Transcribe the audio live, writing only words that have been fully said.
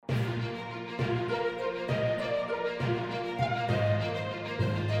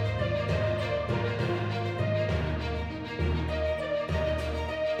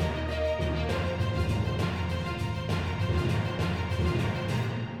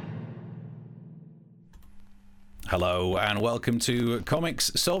Hello and welcome to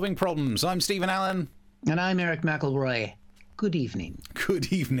Comics Solving Problems. I'm Stephen Allen. And I'm Eric McElroy. Good evening.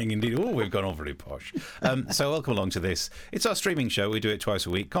 Good evening indeed. Oh, we've gone all very posh. So welcome along to this. It's our streaming show. We do it twice a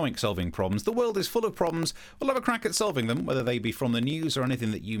week. Comic Solving Problems. The world is full of problems. We'll have a crack at solving them, whether they be from the news or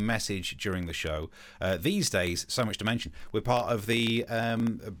anything that you message during the show. These days, so much to mention. We're part of the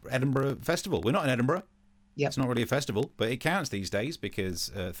Edinburgh Festival. We're not in Edinburgh. Yep. It's not really a festival, but it counts these days because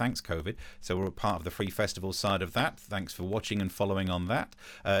thanks COVID. So we're part of the free festival side of that. Thanks for watching and following on that.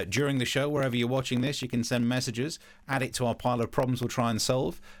 During the show, wherever you're watching this, you can send messages, add it to our pile of problems we'll try and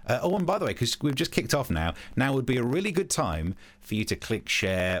solve. And by the way, because we've just kicked off now would be a really good time for you to click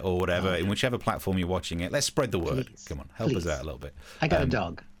share or whatever in whichever platform you're watching it. Let's spread the word. Please. Come on, help us out a little bit. I got a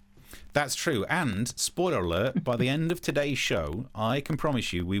dog. That's true. And, spoiler alert, by the end of today's show, I can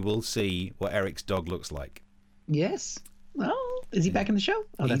promise you we will see what Eric's dog looks like. Yes. Oh, is he back in the show?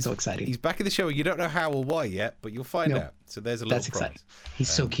 Oh, that's so exciting. He's back in the show. You don't know how or why yet, but you'll find out. So there's a little That's promise. exciting. He's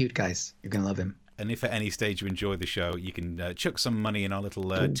so cute, guys. You're going to love him. And if at any stage you enjoy the show, you can chuck some money in our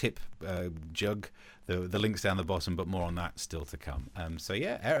little tip jug. The link's down the bottom, but more on that still to come. So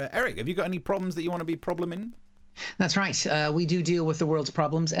yeah, Eric, have you got any problems that you want to be probleming? That's right. We do deal with the world's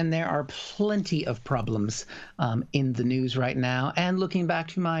problems, and there are plenty of problems in the news right now. And looking back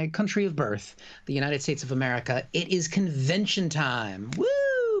to my country of birth, the United States of America, it is convention time. Woo!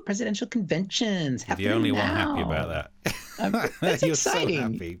 Presidential conventions happening You're the only now. one happy about that. That's You're exciting. so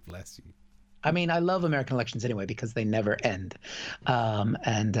happy. Bless you. I mean, I love American elections anyway because they never end.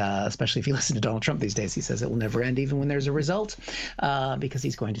 And especially if you listen to Donald Trump these days, he says it will never end even when there's a result because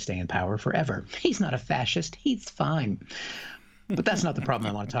he's going to stay in power forever. He's not a fascist. He's fine. But that's not the problem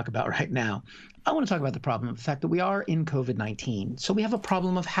I want to talk about right now. I want to talk about the problem of the fact that we are in COVID-19. So we have a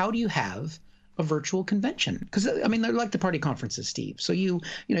problem of how do you have a virtual convention? Because I mean, they're like the party conferences, Steve. So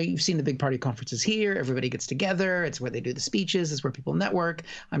you've seen the big party conferences here. Everybody gets together. It's where they do the speeches. It's where people network.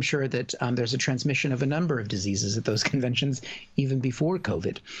 I'm sure that there's a transmission of a number of diseases at those conventions even before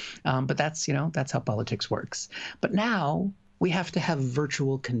COVID. But that's how politics works. But now we have to have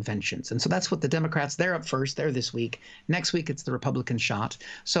virtual conventions. And so that's what the Democrats, they're up first. They're this week. Next week, it's the Republican shot.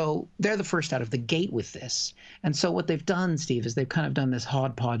 So they're the first out of the gate with this. And so what they've done, Steve, is they've kind of done this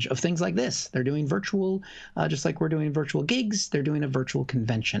hodgepodge of things like this. They're doing virtual, just like we're doing virtual gigs. They're doing a virtual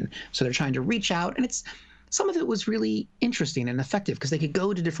convention. So they're trying to reach out. And some of it was really interesting and effective because they could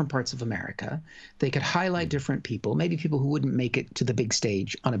go to different parts of America. They could highlight different people, maybe people who wouldn't make it to the big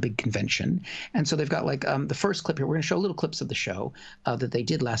stage on a big convention. And so they've got like the first clip here. We're going to show little clips of the show that they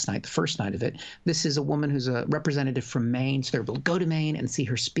did last night, the first night of it. This is a woman who's a representative from Maine. So they're able to go to Maine and see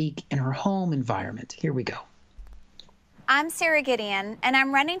her speak in her home environment. Here we go. I'm Sarah Gideon, and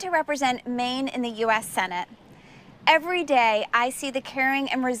I'm running to represent Maine in the U.S. Senate. Every day, I see the caring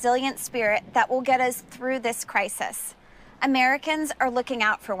and resilient spirit that will get us through this crisis. Americans are looking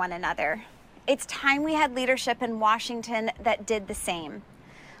out for one another. It's time we had leadership in Washington that did the same.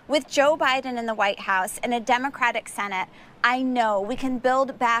 With Joe Biden in the White House and a Democratic Senate, I know we can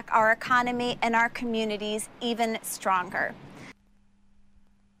build back our economy and our communities even stronger.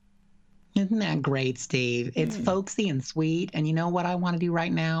 Isn't that great, Steve? It's folksy and sweet. And you know what I want to do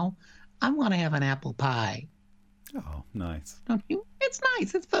right now? I want to have an apple pie. Oh, nice. Don't you? It's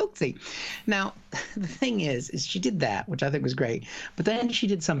nice. It's folksy. Now, the thing is she did that, which I think was great. But then she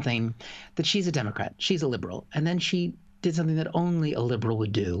did something that she's a Democrat. She's a liberal. And then she did something that only a liberal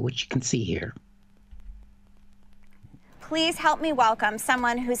would do, which you can see here. Please help me welcome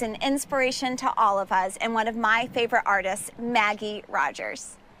someone who's an inspiration to all of us and one of my favorite artists, Maggie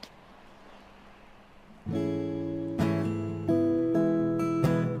Rogers.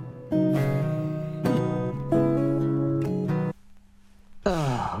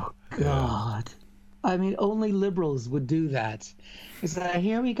 Oh, God. I mean, only liberals would do that. It's like,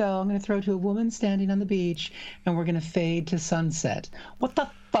 here we go. I'm going to throw to a woman standing on the beach, and we're going to fade to sunset. What the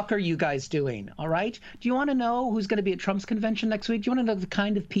fuck are you guys doing, all right? Do you want to know who's going to be at Trump's convention next week? Do you want to know the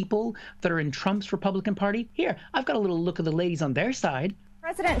kind of people that are in Trump's Republican Party? Here, I've got a little look at the ladies on their side.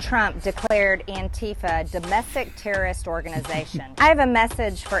 President Trump declared Antifa a domestic terrorist organization. I have a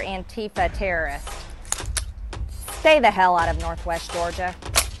message for Antifa terrorists. Stay the hell out of Northwest Georgia.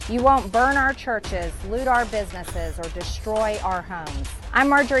 You won't burn our churches, loot our businesses, or destroy our homes. I'm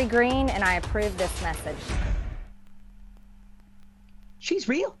Marjorie Greene, and I approve this message. She's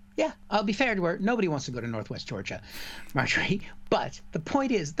real. Yeah, I'll be fair to her. Nobody wants to go to Northwest Georgia, Marjorie. But the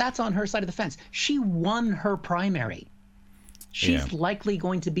point is, that's on her side of the fence. She won her primary. She's likely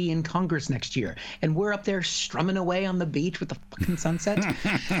going to be in Congress next year. And we're up there strumming away on the beach with the fucking sunset.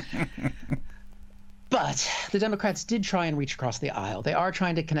 But the Democrats did try and reach across the aisle. They are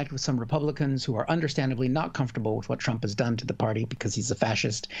trying to connect with some Republicans who are understandably not comfortable with what Trump has done to the party because he's a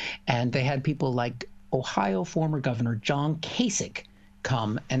fascist. And they had people like Ohio former Governor John Kasich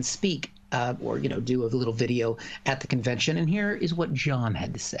come and speak or do a little video at the convention. And here is what John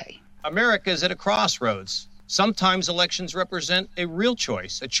had to say. America is at a crossroads. Sometimes elections represent a real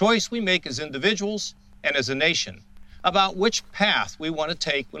choice, a choice we make as individuals and as a nation about which path we want to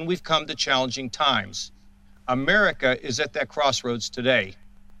take when we've come to challenging times. America is at that crossroads today.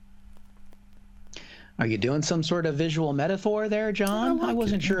 Are you doing some sort of visual metaphor there, John? I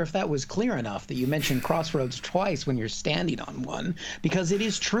wasn't sure if that was clear enough that you mentioned crossroads twice when you're standing on one, because it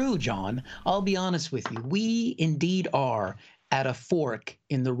is true, John. I'll be honest with you. We indeed are at a fork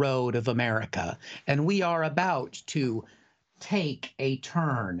in the road of America, and we are about to take a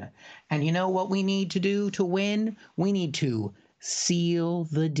turn. And you know what we need to do to win? We need to seal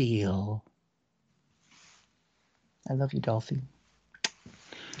the deal. I love you, Dolphy.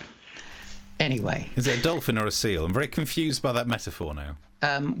 Anyway, is it a dolphin or a seal? I'm very confused by that metaphor now.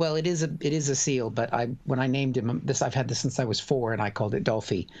 Well, it is a seal, but when I named him this, I've had this since I was 4, and I called it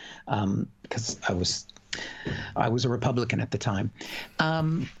Dolphy because I was a Republican at the time.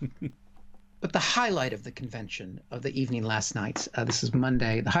 But the highlight of the convention of the evening last night, this is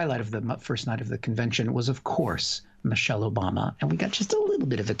Monday, the highlight of the first night of the convention was, of course, Michelle Obama. And we got just a little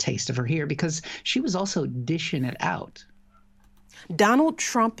bit of a taste of her here because she was also dishing it out. Donald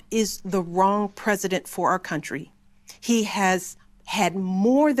Trump is the wrong president for our country. He has had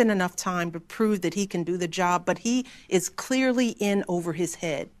more than enough time to prove that he can do the job, but he is clearly in over his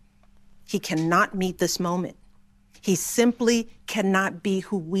head. He cannot meet this moment. He simply cannot be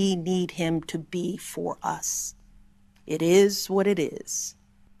who we need him to be for us. It is what it is.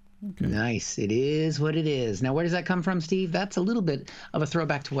 Okay. Nice. It is what it is. Now, where does that come from, Steve? That's a little bit of a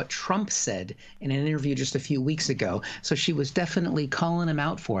throwback to what Trump said in an interview just a few weeks ago. So she was definitely calling him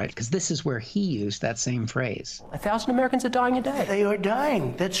out for it because this is where he used that same phrase. 1,000 Americans are dying a day. They are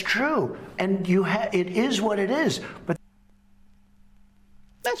dying. That's true. And it is what it is. But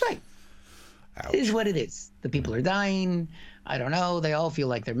that's right. Ouch. It is what it is. The people are dying. I don't know. They all feel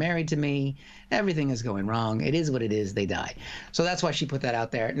like they're married to me. Everything is going wrong. It is what it is. They die. So that's why she put that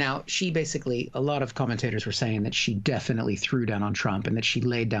out there. Now, she basically, a lot of commentators were saying that she definitely threw down on Trump and that she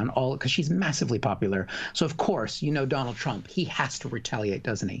laid down all, because she's massively popular. So, of course, Donald Trump, he has to retaliate,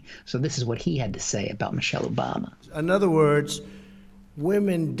 doesn't he? So this is what he had to say about Michelle Obama. In other words,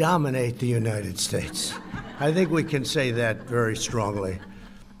 women dominate the United States. I think we can say that very strongly.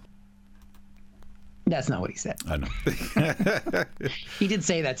 That's not what he said. I know. He did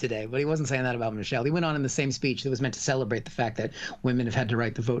say that today, but he wasn't saying that about Michelle. He went on in the same speech that was meant to celebrate the fact that women have had to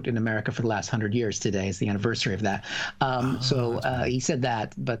right to vote in America for the last 100 years. Today is the anniversary of that. So he said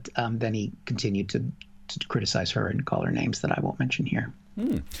that, but then he continued to criticize her and call her names that I won't mention here.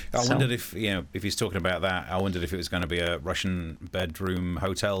 I wondered if he's talking about that. I wondered if it was going to be a Russian bedroom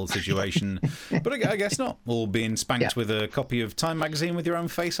hotel situation, but I guess not. All being spanked with a copy of Time magazine with your own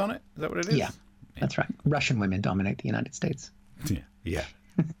face on it. Is that what it is? Yeah. That's right. Russian women dominate the United States. Yeah.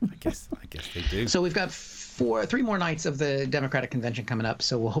 I guess they do. So we've got 3 more nights of the Democratic convention coming up.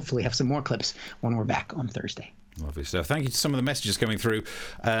 So we'll hopefully have some more clips when we're back on Thursday. Lovely stuff. Thank you to some of the messages coming through.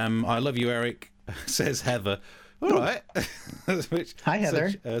 I love you, Eric, says Heather. All right. Hi,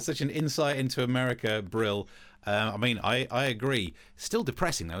 Heather. Such an insight into America, Brill. I agree. Still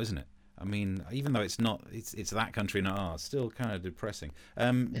depressing, though, isn't it? I mean, even though it's that country, not ours, still kind of depressing.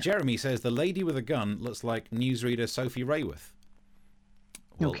 Jeremy says the lady with a gun looks like newsreader Sophie Rayworth.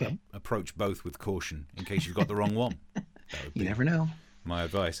 Well, okay. Approach both with caution in case you've got the wrong one. You never know. My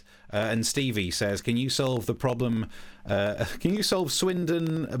advice. And Stevie says, can you solve the problem? Can you solve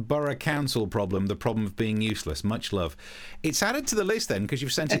Swindon Borough Council problem? The problem of being useless. Much love. It's added to the list then because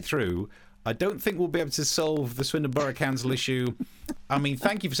you've sent it through. I don't think we'll be able to solve the Swindon Borough Council issue. I mean,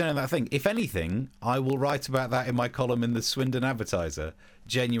 thank you for sending that thing. If anything, I will write about that in my column in the Swindon Advertiser.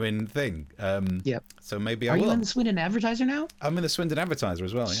 Genuine thing. Yep. So maybe I will. Are you in the Swindon Advertiser now? I'm in the Swindon Advertiser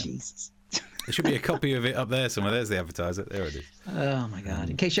as well, yeah. Jesus. There should be a copy of it up there somewhere. There's the Advertiser. There it is. Oh, my God.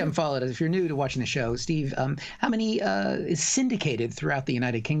 In case you haven't followed us, if you're new to watching the show, Steve, how many is syndicated throughout the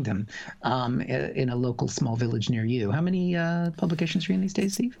United Kingdom in a local small village near you? How many publications are you in these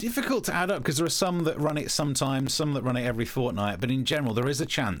days, Steve? Difficult to add up because there are some that run it sometimes, some that run it every fortnight. But in general, there is a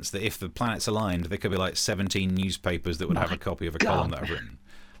chance that if the planets aligned, there could be like 17 newspapers that would have a copy of a column that I've written.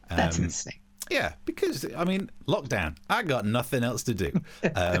 That's insane. Yeah, because, I mean, lockdown. I got nothing else to do.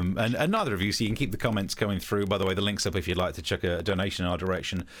 And neither of you, so you can keep the comments coming through. By the way, the link's up if you'd like to chuck a donation in our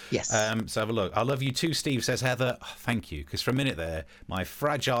direction. Yes. So have a look. I love you too, Steve, says Heather. Oh, thank you, because for a minute there, my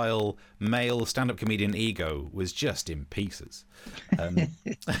fragile male stand-up comedian ego was just in pieces.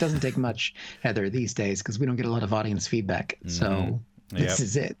 It doesn't take much, Heather, these days, because we don't get a lot of audience feedback. So this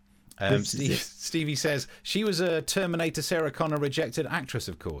is it. Stevie says she was a Terminator Sarah Connor rejected actress,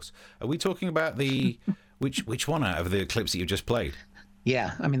 of course. Are we talking about the which one out of the clips that you just played?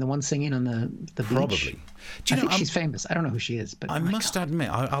 Yeah, I mean the one singing on the beach. Probably. Do you know, think she's famous. I don't know who she is, but I must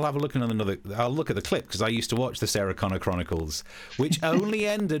admit, I'll have a look at another. I'll look at the clip because I used to watch the Sarah Connor Chronicles, which only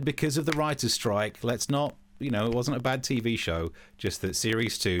ended because of the writers' strike. Let's not. It wasn't a bad TV show, just that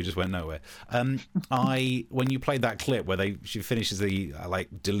series 2 just went nowhere. When you played that clip where she finishes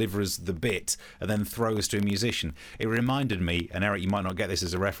delivers the bit and then throws to a musician, it reminded me, and Eric, you might not get this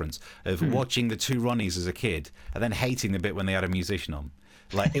as a reference, of watching the Two Ronnies as a kid and then hating the bit when they had a musician on.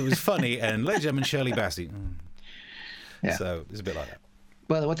 Like, it was funny, and ladies and gentlemen, Shirley Bassey. Yeah. So it's a bit like that.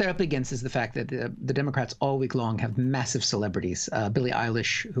 Well, what they're up against is the fact that the Democrats all week long have massive celebrities. Billie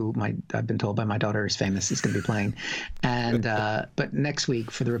Eilish, who I've been told by my daughter is famous, is going to be playing. And but next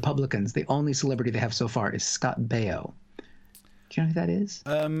week for the Republicans, the only celebrity they have so far is Scott Baio. Do you know who that is?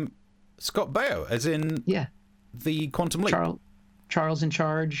 Scott Baio, as in the Quantum Leap. Charles in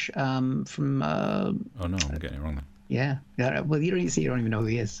Charge from. Oh no, I'm getting it wrong then. Yeah. Well, you don't even know who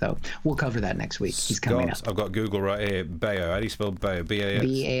he is, so we'll cover that next week. He's coming up. I've got Google right here. Baio. How do you spell Baio? B-A-S?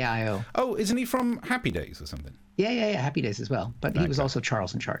 B-A-I-O. Oh, isn't he from Happy Days or something? Yeah. Happy Days as well. But he was also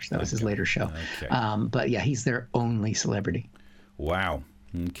Charles in Charge. That was his later show. Okay. But yeah, he's their only celebrity. Wow.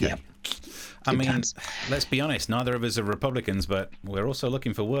 Okay. Yep. I mean, let's be honest, neither of us are Republicans, but we're also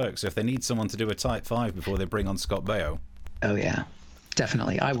looking for work. So if they need someone to do a Type 5 before they bring on Scott Baio. Oh, yeah.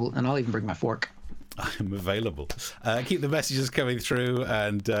 Definitely. I will. And I'll even bring my fork. I'm available. Keep the messages coming through,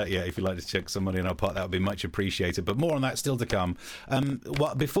 and if you'd like to chuck some money in our pot, that would be much appreciated. But more on that still to come.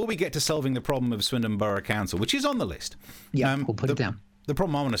 Before we get to solving the problem of Swindon Borough Council, which is on the list, we'll put it down. The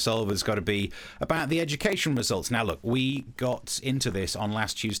problem I want to solve has got to be about the education results. Now, look, we got into this on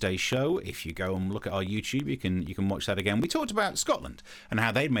last Tuesday's show. If you go and look at our YouTube, you can watch that again. We talked about Scotland and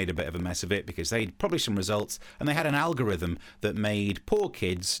how they'd made a bit of a mess of it because they'd published some results and they had an algorithm that made poor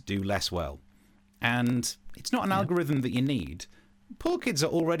kids do less well. And it's not an algorithm that you need. Poor kids are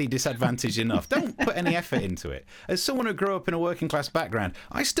already disadvantaged enough. Don't put any effort into it. As someone who grew up in a working class background,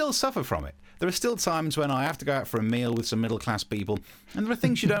 I still suffer from it. There are still times when I have to go out for a meal with some middle class people, and there are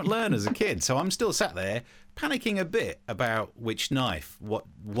things you don't learn as a kid. So I'm still sat there panicking a bit about which knife, what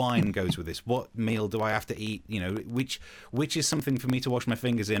wine goes with this, what meal do I have to eat, which is something for me to wash my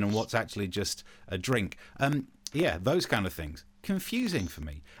fingers in and what's actually just a drink. Those kind of things. Confusing for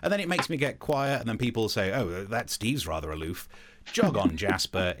me. And then it makes me get quiet, and then people say, oh, that Steve's rather aloof. Jog on,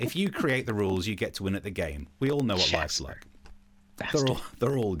 Jasper. If you create the rules, you get to win at the game. We all know what life's like.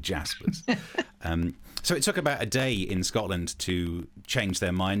 They're all Jaspers. So it took about a day in Scotland to change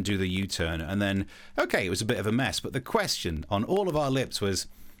their mind, do the U-turn, and then, it was a bit of a mess. But the question on all of our lips was,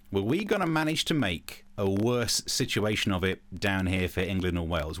 were we going to manage to make a worse situation of it down here for England and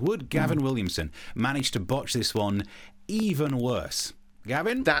Wales? Would Gavin Williamson manage to botch this one even worse?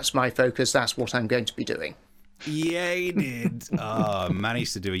 Gavin? That's my focus. That's what I'm going to be doing. Yeah, he did.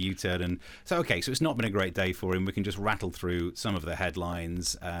 Managed to do a U-turn. And so it's not been a great day for him. We can just rattle through some of the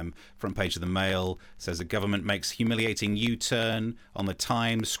headlines. Front page of the Mail says the government makes humiliating U-turn. On the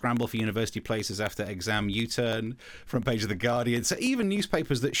Times, scramble for university places after exam U-turn. Front page of the Guardian. So even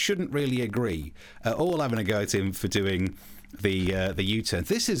newspapers that shouldn't really agree are all having a go at him for doing the U-turn.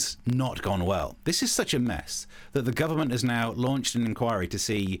 This has not gone well. This is such a mess that the government has now launched an inquiry to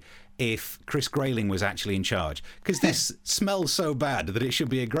see if Chris Grayling was actually in charge, because this smells so bad that it should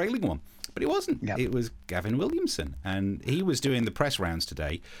be a Grayling one, but it wasn't. Yep. It was Gavin Williamson, and he was doing the press rounds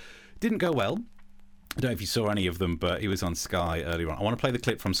today. Didn't go well. I don't know if you saw any of them, but he was on Sky earlier on. I want to play the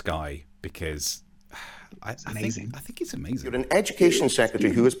clip from Sky because I think it's amazing. You're an education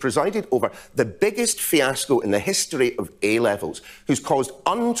secretary who has presided over the biggest fiasco in the history of A-levels, who's caused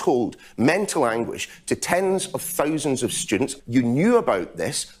untold mental anguish to tens of thousands of students. You knew about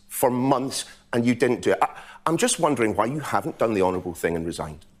this for months and you didn't do it. I'm just wondering why you haven't done the honourable thing and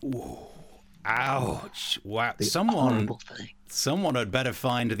resigned. Ooh. Ouch. Wow. Someone had better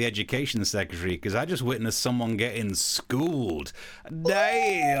find the education secretary, because I just witnessed someone getting schooled.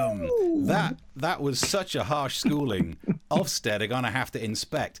 Damn. Ooh. That was such a harsh schooling. Ofsted are going to have to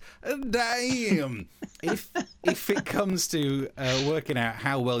inspect. Damn. If it comes to working out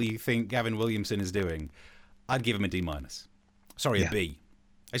how well you think Gavin Williamson is doing, I'd give him a D-. Sorry, a B.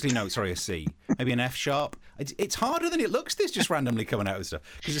 Actually, no, sorry, a C. Maybe an F sharp. It's harder than it looks, this just randomly coming out with stuff.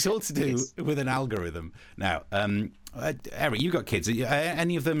 Because it's all to do with an algorithm. Now, Eric, you've got kids. Are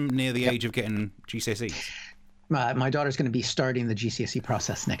any of them near the age of getting GCSEs? My daughter's going to be starting the GCSE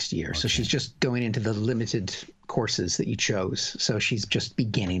process next year. Okay. So she's just going into the limited courses that you chose. So she's just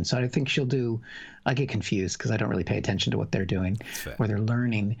beginning. So I think she'll do, I get confused because I don't really pay attention to what they're doing or they're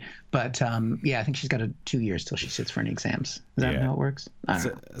learning. But yeah, I think she's got 2 years till she sits for any exams. Is that how it works?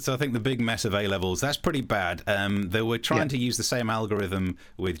 So I think the big mess of A-levels, that's pretty bad. They were trying to use the same algorithm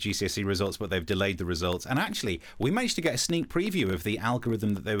with GCSE results, but they've delayed the results. And actually, we managed to get a sneak preview of the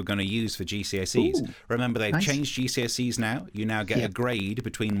algorithm that they were going to use for GCSEs. Ooh, remember, they've changed GCSEs now. You now get a grade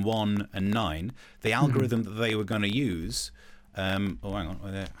between 1 and 9. The algorithm that they were going to use... hang on.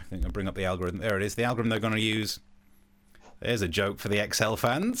 I think I'll bring up the algorithm. There it is. The algorithm they're going to use... There's a joke for the Excel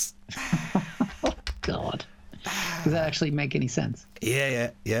fans. Oh, God. Does that actually make any sense?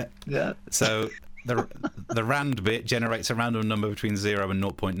 Yeah. So the rand bit generates a random number between 0 and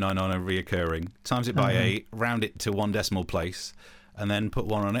 0.99 reoccurring. Times it by 8, round it to 1 decimal place, and then put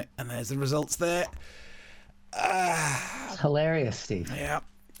 1 on it, and there's the results there. It's hilarious, Steve.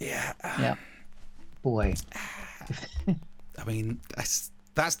 Yeah. Boy. I mean,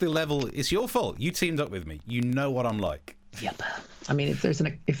 that's the level. It's your fault. You teamed up with me. You know what I'm like. Yep. I mean, if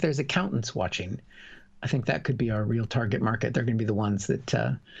there's accountants watching, I think that could be our real target market. They're going to be the ones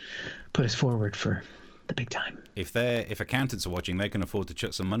that put us forward for the big time. If accountants are watching, they can afford to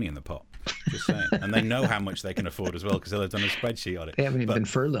chuck some money in the pot. Just saying. And they know how much they can afford as well because they'll have done a spreadsheet on it. They haven't even been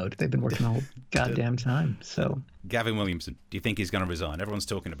furloughed. They've been working the whole goddamn time. So, Gavin Williamson, do you think he's going to resign? Everyone's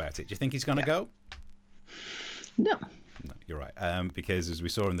talking about it. Do you think he's going to go? No. No, you're right. Because as we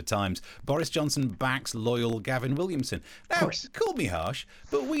saw in the Times, Boris Johnson backs loyal Gavin Williamson. Now, call me harsh,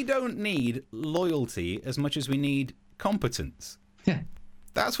 but we don't need loyalty as much as we need competence. Yeah.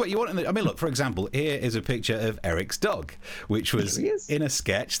 That's what you want. I mean, look, for example, here is a picture of Eric's dog, which was in a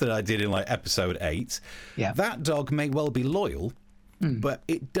sketch that I did in like episode 8. Yeah. That dog may well be loyal, but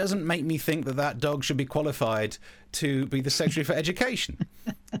it doesn't make me think that dog should be qualified to be the Secretary for Education.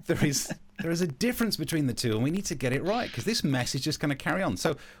 There is a difference between the two, and we need to get it right because this mess is just going to carry on.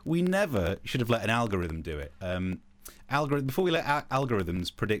 So we never should have let an algorithm do it. Before we let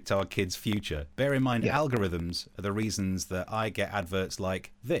algorithms predict our kids' future, bear in mind algorithms are the reasons that I get adverts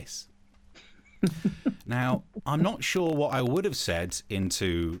like this. Now, I'm not sure what I would have said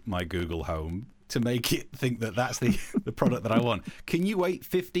into my Google Home to make it think that that's the product that I want. Can you wait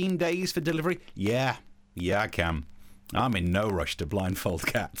 15 days for delivery? Yeah, I can. I'm in no rush to blindfold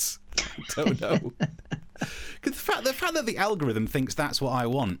cats. Don't know. Because the fact that the algorithm thinks that's what I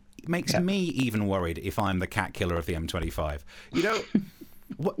want makes me even worried if I'm the cat killer of the M25. You know,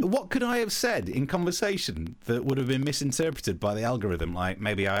 what could I have said in conversation that would have been misinterpreted by the algorithm? Like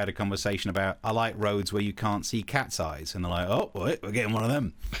maybe I had a conversation about, I like roads where you can't see cat's eyes. And they're like, oh, we're getting one of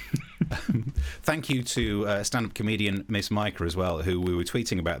them. Thank you to stand-up comedian Miss Micah as well, who we were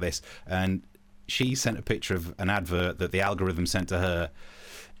tweeting about this. And she sent a picture of an advert that the algorithm sent to her.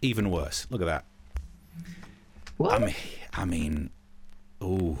 Even worse. Look at that. What? I mean,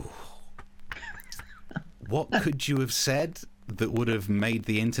 ooh. What could you have said that would have made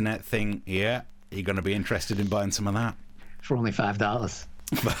the internet think, yeah, you're going to be interested in buying some of that? For only $5.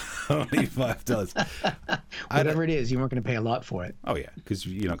 Only $5. Whatever it is, you weren't going to pay a lot for it. Oh, yeah, because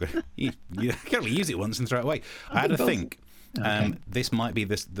you're not going to... You can only use it once and throw it away. I had to think... Okay. This might be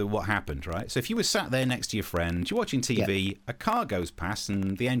what happened, right? So if you were sat there next to your friend, you're watching TV, a car goes past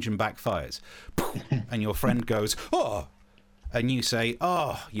and the engine backfires, and your friend goes, oh, and you say,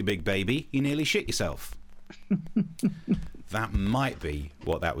 oh, you big baby, you nearly shit yourself. That might be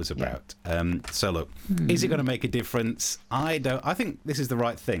what that was about. So look, is it going to make a difference? I think this is the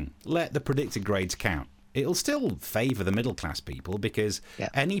right thing. Let the predicted grades count. It'll still favour the middle class people because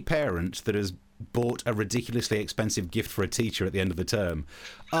any parent that has bought a ridiculously expensive gift for a teacher at the end of the term.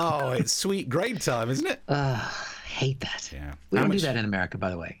 Oh, it's sweet grade time, isn't it? Hate that. Yeah. We don't do that in America, by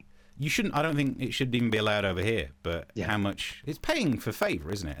the way. You shouldn't. I don't think it should even be allowed over here. But how much? It's paying for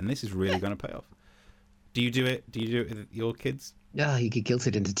favour, isn't it? And this is really going to pay off. Do you do it? Do you do it with your kids? Yeah, you get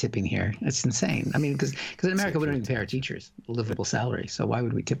guilted into tipping here. It's insane. I mean, because in America we don't even pay our teachers a livable salary. So why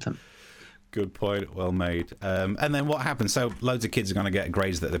would we tip them? Good point. Well made. And then what happens? So loads of kids are going to get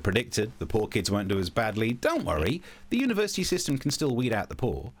grades that they predicted. The poor kids won't do as badly. Don't worry. The university system can still weed out the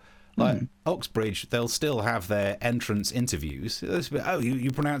poor. Like Oxbridge, they'll still have their entrance interviews. Oh,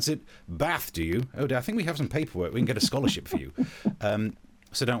 you pronounce it Bath, do you? Oh, I think we have some paperwork. We can get a scholarship for you.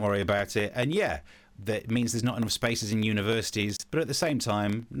 So don't worry about it. And that means there's not enough spaces in universities, but at the same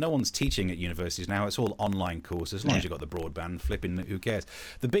time, no one's teaching at universities now. It's all online courses. As long as you've got the broadband, flipping, who cares?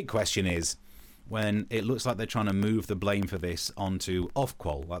 The big question is, when it looks like they're trying to move the blame for this onto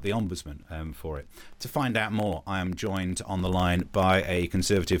Ofqual, like the Ombudsman, for it. To find out more, I am joined on the line by a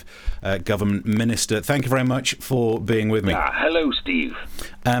Conservative government minister. Thank you very much for being with me. Hello, Steve.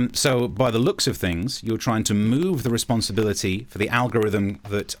 So, by the looks of things, you're trying to move the responsibility for the algorithm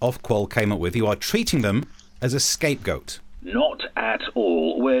that Ofqual came up with. You are treating them as a scapegoat. Not at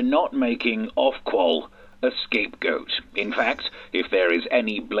all. We're not making Ofqual a scapegoat. In fact, if there is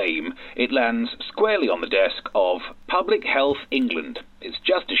any blame, it lands squarely on the desk of Public Health England. It's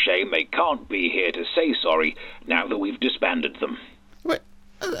just a shame they can't be here to say sorry now that we've disbanded them. Wait,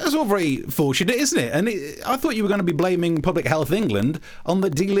 that's all very fortunate, isn't it? And I thought you were going to be blaming Public Health England on the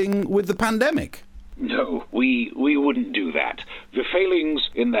dealing with the pandemic. No, we wouldn't do that. The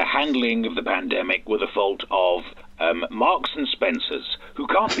failings in the handling of the pandemic were the fault of Marks and Spencers, who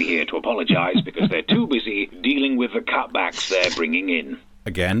can't be here to apologise because they're too busy dealing with the cutbacks they're bringing in.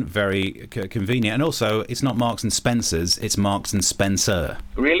 Again, very convenient. And also, it's not Marks and Spencers, it's Marks and Spencer.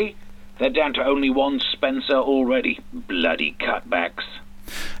 Really? They're down to only one Spencer already. Bloody cutbacks.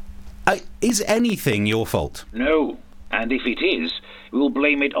 Is anything your fault? No. And if it is, we'll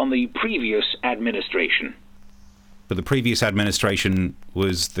blame it on the previous administration. But the previous administration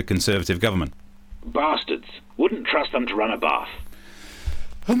was the Conservative government. Bastards. Wouldn't trust them to run a bath.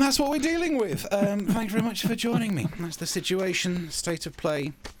 And that's what we're dealing with. Thank you very much for joining me. That's the situation, state of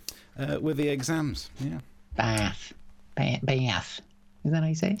play with the exams. Yeah. Bath. Bath. Is that how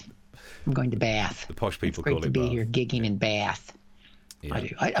you say it? I'm going to Bath. The posh people call it Bath. It's great to be here gigging in Bath. Yeah. I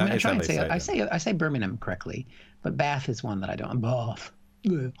do. I mean, I try and say I say Birmingham correctly, but Bath is one that I don't. Bath.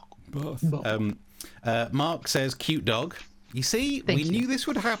 Bath. Mark says, cute dog. You see, we knew this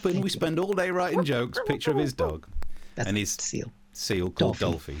would happen. We spend all day writing jokes. Picture of his dog. That's and his seal called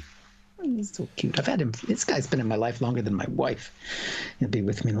Dolphy. He's so cute. I've had him. This guy's been in my life longer than my wife. He'll be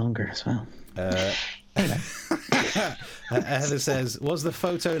with me longer as well. Anyway. Heather says, was the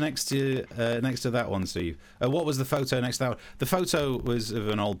photo next to that one, Steve? What was the photo next to that one? The photo was of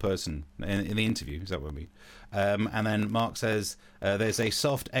an old person in the interview. Is that what we mean? And then Mark says, there's a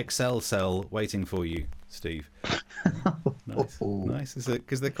soft XL cell waiting for you, Steve. Nice.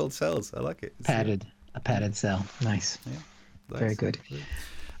 Because they're called cells. I like it. A padded cell. Nice. Yeah. Nice. Very good.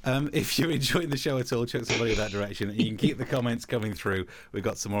 If you're enjoying the show at all, chuck somebody in that direction. You can keep the comments coming through. We've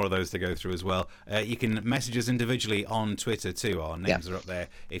got some more of those to go through as well. You can message us individually on Twitter too. Our names are up there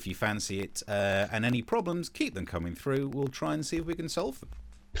if you fancy it. And any problems, keep them coming through. We'll try and see if we can solve them.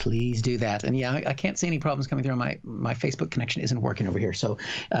 Please do that. And yeah, I can't see any problems coming through. My Facebook connection isn't working over here. So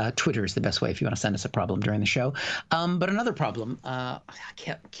Twitter is the best way if you want to send us a problem during the show. But another problem, I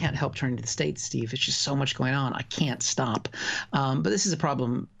can't help turning to the States, Steve. It's just so much going on. I can't stop. But this is a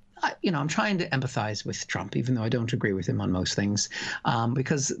problem. I'm trying to empathize with Trump, even though I don't agree with him on most things,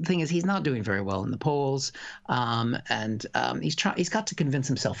 because the thing is, he's not doing very well in the polls, and he's got to convince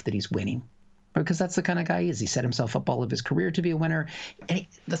himself that he's winning, because that's the kind of guy he is. He set himself up all of his career to be a winner. And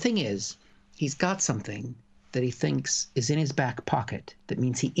the thing is, he's got something that he thinks is in his back pocket that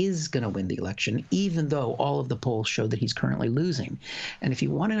means he is going to win the election, even though all of the polls show that he's currently losing. And if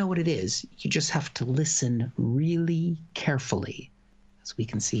you want to know what it is, you just have to listen really carefully, as we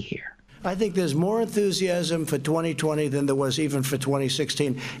can see here. I think there's more enthusiasm for 2020 than there was even for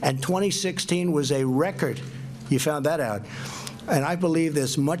 2016. And 2016 was a record. You found that out. And I believe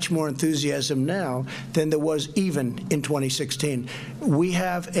there's much more enthusiasm now than there was even in 2016. We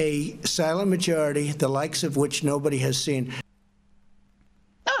have a silent majority, the likes of which nobody has seen.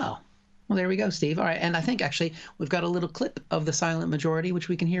 Oh, well, there we go, Steve. All right. And I think actually we've got a little clip of the silent majority, which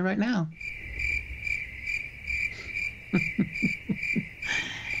we can hear right now.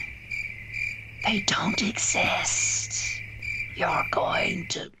 They don't exist. You're going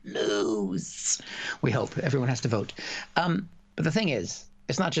to lose. We hope. Everyone has to vote. But the thing is,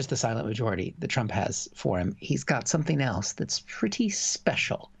 it's not just the silent majority that Trump has for him. He's got something else that's pretty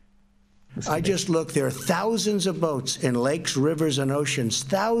special. I just looked. There are thousands of boats in lakes, rivers, and oceans.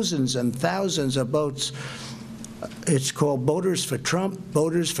 Thousands and thousands of boats. It's called Boaters for Trump,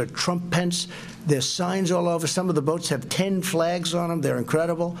 Boaters for Trump Pence. There's signs all over. Some of the boats have 10 flags on them. They're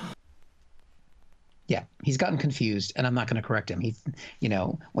incredible. Yeah, he's gotten confused, and I'm not going to correct him. We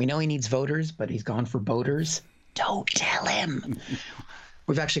know he needs voters, but he's gone for boaters. Don't tell him.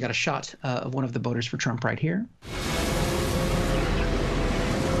 We've actually got a shot of one of the Boaters for Trump right here.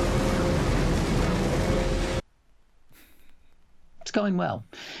 It's going well.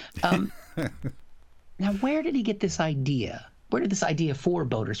 Now, where did he get this idea? Where did this idea for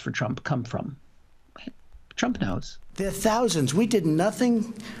Boaters for Trump come from? Trump knows. There are thousands. We did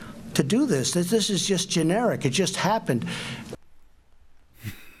nothing to do this. This is just generic. It just happened.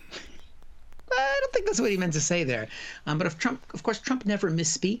 I don't think that's what he meant to say there. But if Trump, of course, Trump never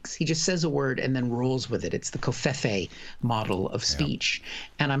misspeaks. He just says a word and then rolls with it. It's the covfefe model of speech.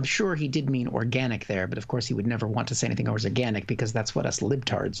 And I'm sure he did mean organic there, but of course he would never want to say anything that was organic because that's what us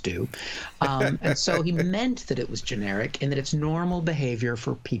libtards do. And so he meant that it was generic and that it's normal behavior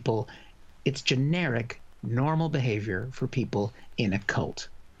for people. It's generic, normal behavior for people in a cult.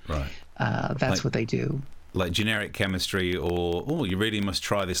 Right. That's what they do. Like generic chemistry, or, oh, you really must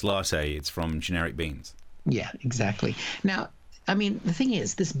try this latte. It's from generic beans. Yeah, exactly. Now, I mean, the thing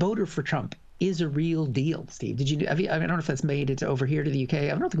is, this voter for Trump is a real deal, Steve. I don't know if that's made it over here to the UK.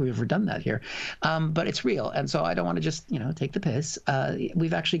 I don't think we've ever done that here. But it's real. And so I don't want to just, take the piss.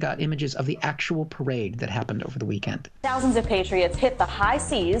 We've actually got images of the actual parade that happened over the weekend. Thousands of patriots hit the high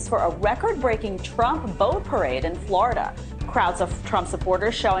seas for a record-breaking Trump boat parade in Florida. Crowds of Trump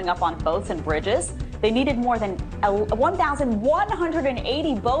supporters showing up on boats and bridges. They needed more than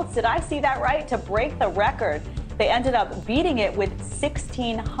 1,180 boats, did I see that right, to break the record. They ended up beating it with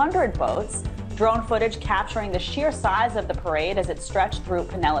 1,600 boats. Drone footage capturing the sheer size of the parade as it stretched through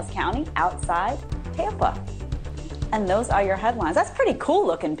Pinellas County outside Tampa. And those are your headlines. That's pretty cool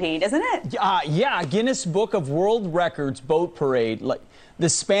looking, Pete, isn't it? Yeah, Guinness Book of World Records boat parade. Like, the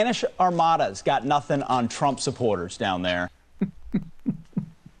Spanish Armada's got nothing on Trump supporters down there.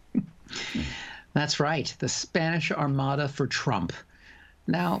 That's right. The Spanish Armada for Trump.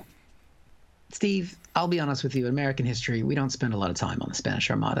 Now, Steve, I'll be honest with you. In American history, we don't spend a lot of time on the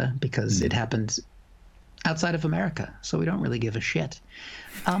Spanish Armada because it happened outside of America, so we don't really give a shit.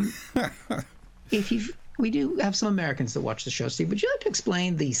 We do have some Americans that watch the show, Steve. Would you like to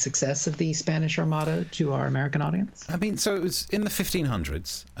explain the success of the Spanish Armada to our American audience? I mean, so it was in the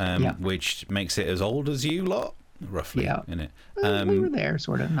 1500s, which makes it as old as you lot, roughly, in it. We were there,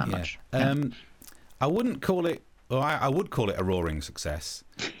 sort of, not much. I wouldn't call it. Well, I would call it a roaring success,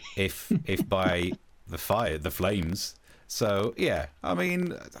 if by the flames. So yeah, I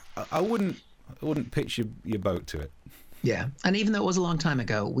mean, I wouldn't pitch your boat to it. Yeah, and even though it was a long time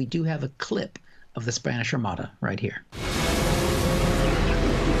ago, we do have a clip of the Spanish Armada right here.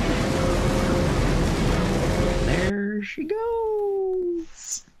 There she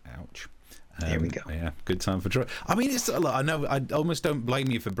goes. Ouch. There we go. Yeah, good time for Trump. I mean, it's a lot. I know. I almost don't blame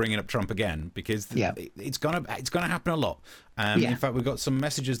you for bringing up Trump again because it's gonna happen a lot. In fact, we've got some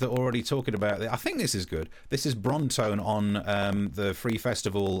messages that are already talking about it. I think this is good. This is Brontone on the Free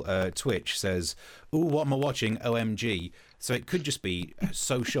Festival Twitch says, "Ooh, what am I watching? OMG!" So it could just be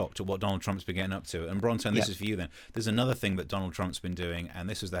so shocked at what Donald Trump's been getting up to. And Brontone, this is for you then. There's another thing that Donald Trump's been doing, and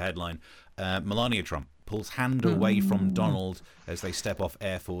this is the headline: Melania Trump pulls hand away from Donald as they step off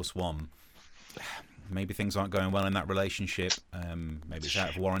Air Force One. Maybe things aren't going well in that relationship. Maybe it's out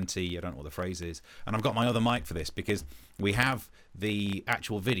of warranty. I don't know what the phrase is. And I've got my other mic for this because we have the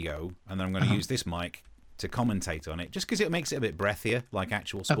actual video, and then I'm going to use this mic to commentate on it, just because it makes it a bit breathier, like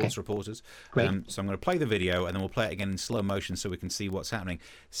actual sports reporters. Great. So I'm going to play the video, and then we'll play it again in slow motion so we can see what's happening.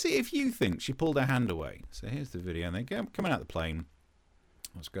 See if you think she pulled her hand away. So here's the video, and they're coming out the plane.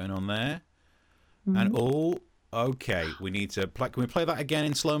 What's going on there? And okay, we need to play. Can we play that again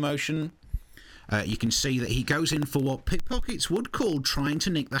in slow motion? You can see that he goes in for what pickpockets would call trying to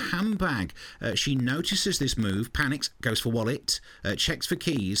nick the handbag. She notices this move, panics, goes for wallet, checks for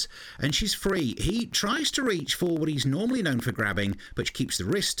keys, and she's free. He tries to reach for what he's normally known for grabbing, but keeps the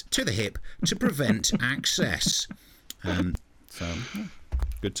wrist to the hip to prevent access. So,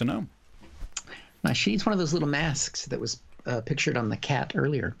 good to know. Now, she needs one of those little masks that was pictured on the cat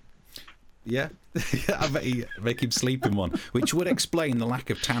earlier. Yeah, I bet you make him sleep in one, which would explain the lack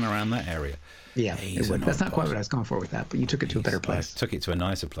of tan around that area. Yeah, it would. That's not quite what I was going for with that, but you took it to a better place. I took it to a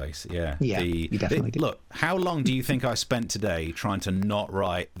nicer place, yeah. Yeah, you definitely did. Look, how long do you think I spent today trying to not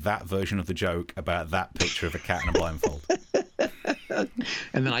write that version of the joke about that picture of a cat in a blindfold?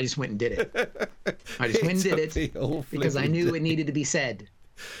 And then I just went and did it. I just went and did it because I knew it needed to be said.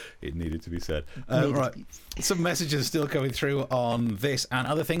 It needed to be said. Right. Some messages still coming through on this and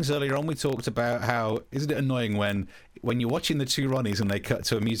other things. Earlier on, we talked about how, isn't it annoying when you're watching the two Ronnies and they cut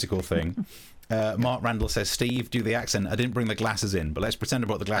to a musical thing? Mark Randall says, Steve, do the accent. I didn't bring the glasses in, but let's pretend I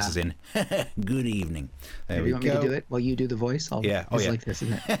brought the glasses in. Good evening. There we want go. Me to do it while you do the voice? It's like this,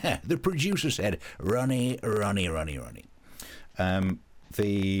 isn't it? The producer said, Ronnie. Let's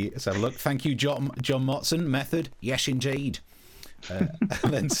have a look. Thank you, John Motson. Method, yes, indeed. And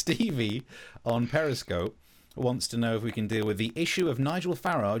then Stevie on Periscope wants to know if we can deal with the issue of Nigel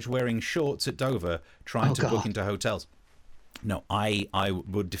Farage wearing shorts at Dover trying to book into hotels. No, I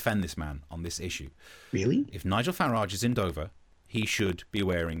would defend this man on this issue. Really? If Nigel Farage is in Dover, he should be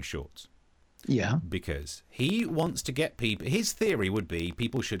wearing shorts. Yeah. Because he wants to get people... His theory would be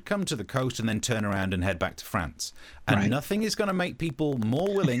people should come to the coast and then turn around and head back to France. And nothing is going to make people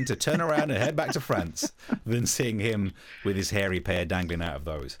more willing to turn around and head back to France than seeing him with his hairy pair dangling out of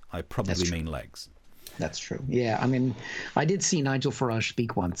those. I probably mean legs. That's true. Yeah, I mean, I did see Nigel Farage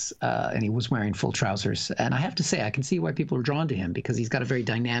speak once, and he was wearing full trousers. And I have to say, I can see why people are drawn to him, because he's got a very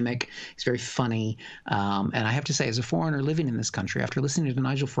dynamic, he's very funny. And I have to say, as a foreigner living in this country, after listening to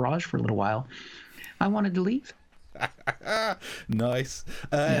Nigel Farage for a little while, I wanted to leave. Nice.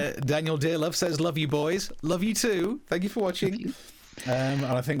 Daniel Dearlove says, love you, boys. Love you too. Thank you for watching. And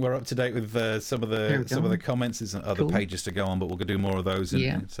I think we're up to date with some of the comments. There's other pages to go on, but we'll do more of those in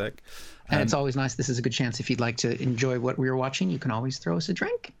a sec. And it's always nice. This is a good chance. If you'd like to enjoy what we were watching, you can always throw us a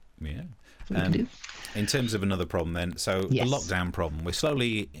drink. Yeah. That's what we can do. In terms of another problem then, so the lockdown problem,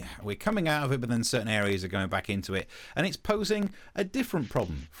 we're coming out of it, but then certain areas are going back into it, and it's posing a different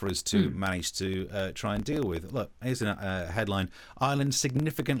problem for us to manage to try and deal with. Look, here's a headline: Ireland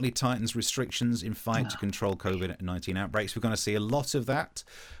significantly tightens restrictions in fight to control COVID-19 outbreaks. We're going to see a lot of that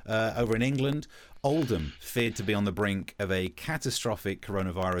over in England. Oldham feared to be on the brink of a catastrophic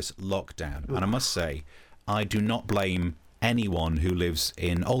coronavirus lockdown, and I must say, I do not blame anyone who lives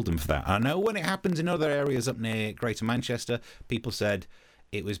in Oldham for that. I know when it happens in other areas up near Greater Manchester, people said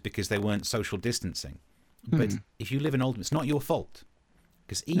it was because they weren't social distancing. But if you live in Oldham, it's not your fault,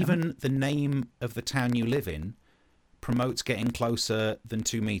 because even the name of the town you live in promotes getting closer than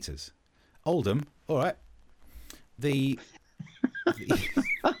 2 meters. Oldham, all right. Needed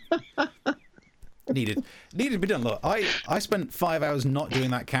to be done. Look, I spent 5 hours not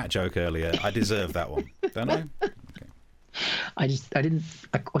doing that cat joke earlier. I deserve that one, don't I? I was trying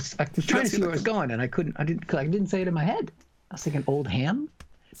to see where I was going, and I didn't say it in my head. I was thinking old ham,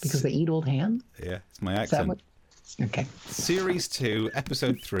 because they eat old ham. Yeah, it's my accent. Okay. Series 2,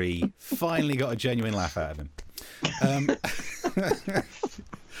 episode 3, finally got a genuine laugh out of him.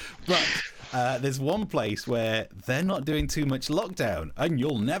 But there's one place where they're not doing too much lockdown, and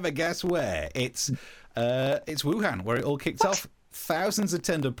you'll never guess where. It's Wuhan, where it all kicked off. Thousands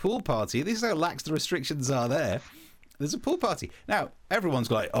attend a pool party. This is how lax the restrictions are there. There's a pool party. Now, everyone's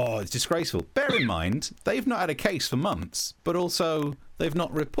like, oh, it's disgraceful. Bear in mind, they've not had a case for months, but also they've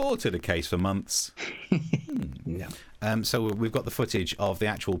not reported a case for months. No. So we've got the footage of the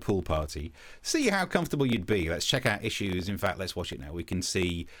actual pool party. See how comfortable you'd be. Let's check out issues. In fact, let's watch it now. We can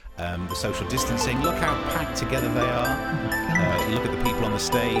see the social distancing. Look how packed together they are. Look at the people on the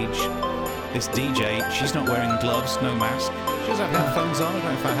stage. This DJ, she's not wearing gloves, no mask. She does have headphones on, I don't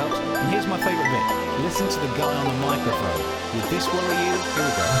know if that helps. And here's my favourite bit. Listen to the guy on the microphone. Would this worry you? Here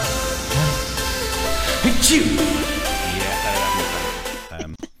we go. Achoo!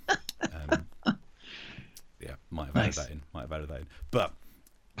 Yeah, might have added that in. But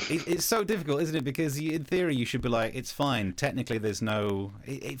it's so difficult, isn't it? Because in theory you should be like, it's fine. Technically there's no...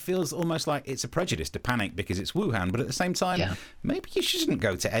 It feels almost like it's a prejudice to panic because it's Wuhan. But at the same time, maybe you shouldn't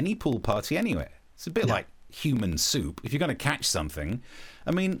go to any pool party anywhere. It's a bit like human soup. If you're going to catch something...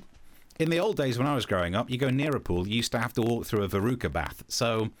 I mean, in the old days when I was growing up, you go near a pool, you used to have to walk through a Veruca bath.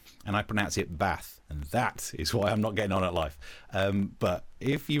 And I pronounce it bath. And that is why I'm not getting on at life. But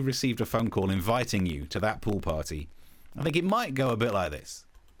if you received a phone call inviting you to that pool party, I think it might go a bit like this.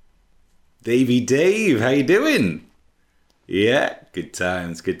 Davey Dave, how you doing? Yeah, good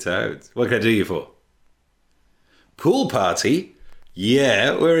times, good times. What can I do you for? Pool party?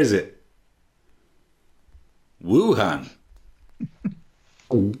 Yeah, where is it? Wuhan.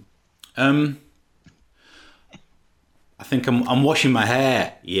 I think I'm washing my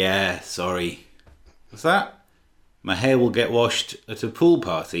hair. Yeah, sorry. What's that? My hair will get washed at a pool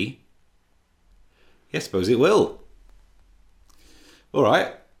party? Yeah, I suppose it will. All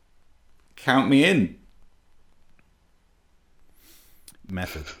right. Count me in.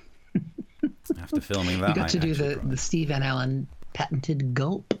 Method. After filming that, you got to do the Steve Van Allen patented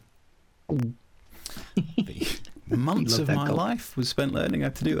gulp. Months of my life was spent learning how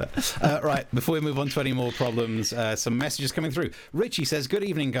to do that. Right, before we move on to any more problems, some messages coming through. Richie says, good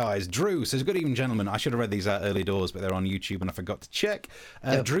evening, guys. Drew says, good evening, gentlemen. I should have read these out early doors, but they're on YouTube and I forgot to check.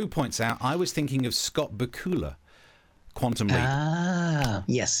 Drew points out, I was thinking of Scott Bakula, Quantum Leap. Ah,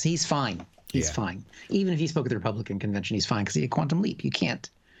 yes, he's fine. He's fine. Even if he spoke at the Republican convention, he's fine because he had Quantum Leap. You can't.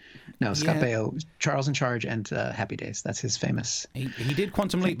 No, Scott Baio, Charles in Charge, and Happy Days. That's his famous. He did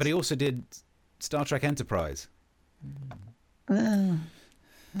Quantum Leap, but he also did Star Trek Enterprise.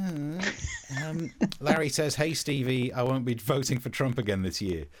 Larry says, hey Stevie, I won't be voting for Trump again this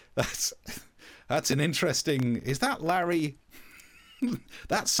year. That's an interesting... Is that Larry?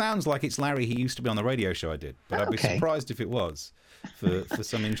 That sounds like it's Larry. He used to be on the radio show I did, but I'd be surprised if it was, for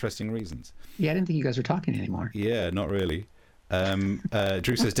some interesting reasons. Yeah, I didn't think you guys were talking anymore. Yeah, not really.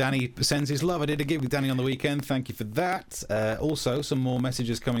 Drew says, Danny sends his love. I did a gig with Danny on the weekend. Thank you for that. Also, some more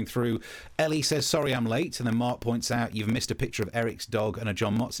messages coming through. Ellie says, sorry I'm late. And then Mark points out, you've missed a picture of Eric's dog and a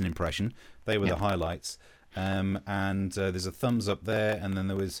John Motson impression. They were the highlights. And there's a thumbs up there. And then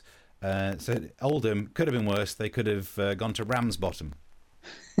there was... so Oldham could have been worse. They could have gone to Ramsbottom.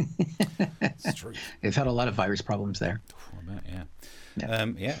 It's true. They've had a lot of virus problems there. I bet,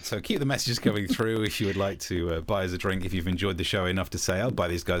 yeah. So keep the messages coming through if you would like to buy us a drink. If you've enjoyed the show enough to say, I'll buy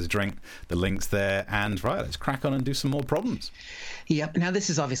these guys a drink. The link's there. And right, let's crack on and do some more problems. Yep. Now, this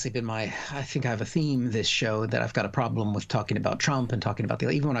has obviously been I think I have a theme this show that I've got a problem with talking about Trump and talking about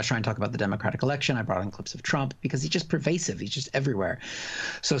even when I was trying to talk about the Democratic election, I brought in clips of Trump because he's just pervasive. He's just everywhere.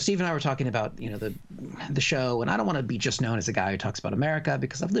 So Steve and I were talking about, the show, and I don't want to be just known as a guy who talks about America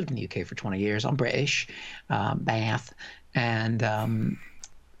because I've lived in the UK for 20 years. I'm British, Bath. And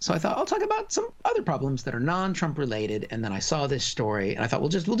so I thought I'll talk about some other problems that are non-Trump related. And then I saw this story, and I thought we'll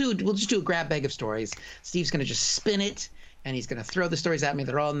just do a grab bag of stories. Steve's going to just spin it, and he's going to throw the stories at me.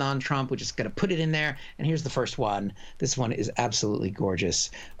 They're all non-Trump. We're just going to put it in there. And here's the first one. This one is absolutely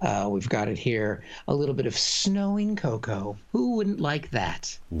gorgeous. We've got it here. A little bit of snowing cocoa. Who wouldn't like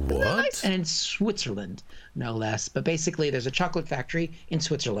that? What? Nice? And in Switzerland, no less. But basically, there's a chocolate factory in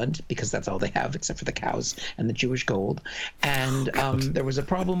Switzerland because that's all they have except for the cows and the Jewish gold. And there was a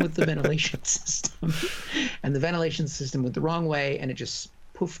problem with the ventilation system. And the ventilation system went the wrong way, and it just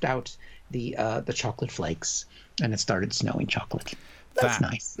poofed out the chocolate flakes. And it started snowing chocolate. That's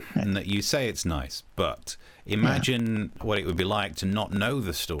nice. And you say it's nice, but imagine what it would be like to not know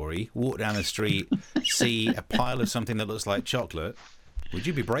the story, walk down the street, see a pile of something that looks like chocolate. Would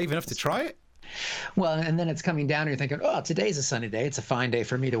you be brave enough to try it? Well, and then it's coming down and you're thinking, oh, today's a sunny day. It's a fine day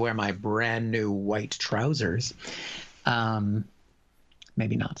for me to wear my brand new white trousers.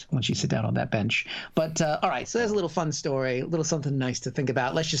 Maybe not once you sit down on that bench. But all right, so there's a little fun story, a little something nice to think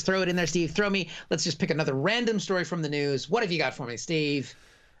about. Let's just throw it in there, Steve. Let's just pick another random story from the news. What have you got for me, Steve?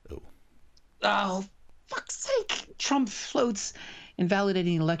 Oh, fuck's sake. Trump floats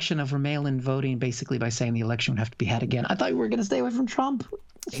invalidating election over mail-in voting basically by saying the election would have to be had again. I thought we were going to stay away from Trump.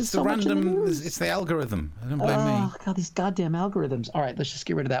 It's the random, it's the algorithm. Don't blame me. Oh, God, these goddamn algorithms. All right, let's just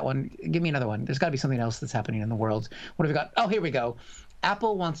get rid of that one. Give me another one. There's got to be something else that's happening in the world. What have we got? Oh, here we go.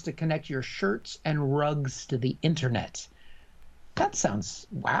 Apple wants to connect your shirts and rugs to the internet. That sounds,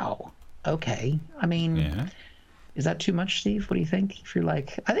 wow. Okay. I mean, is that too much, Steve? What do you think? If you're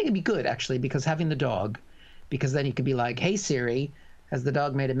like, I think it'd be good, actually, because having the dog, because then you could be like, hey, Siri, has the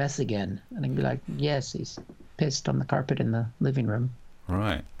dog made a mess again? And then be like, yes, he's pissed on the carpet in the living room.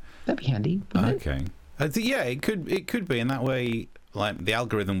 Right. That'd be handy. Okay. Yeah, it could be. In that way, like the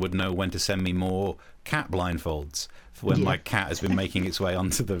algorithm would know when to send me more cat blindfolds for when my cat has been making its way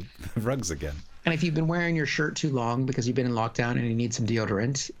onto the rugs again. And if you've been wearing your shirt too long because you've been in lockdown and you need some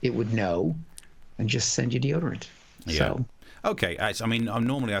deodorant, it would know and just send you deodorant. Yeah. So. Okay. I mean,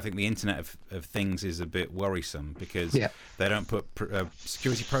 normally I think the Internet of Things is a bit worrisome because they don't put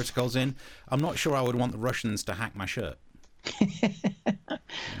security protocols in. I'm not sure I would want the Russians to hack my shirt.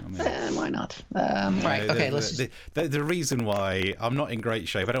 Why not? Right. Okay. The reason why I'm not in great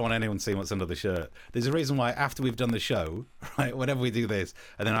shape, I don't want anyone seeing what's under the shirt. There's a reason why after we've done the show, right, whenever we do this,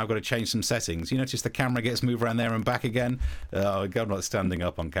 and then I've got to change some settings. You notice the camera gets moved around there and back again. Oh God, I'm not standing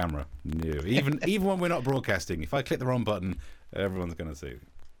up on camera. No. Even when we're not broadcasting, if I click the wrong button, everyone's going to see.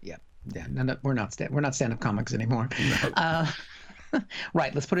 Yeah. No, we're not stand-up comics anymore. No.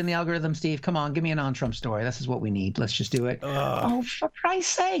 Right, let's put in the algorithm, Steve. Come on, give me a non-Trump story. This is what we need. Let's just do it. Oh, for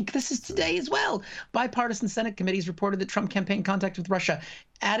Christ's sake. This is today as well. Bipartisan Senate committees reported that Trump campaign contact with Russia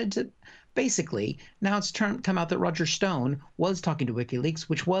added to... Basically, now it's come out that Roger Stone was talking to WikiLeaks,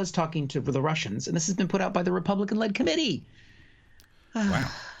 which was talking to the Russians, and this has been put out by the Republican-led committee. Wow.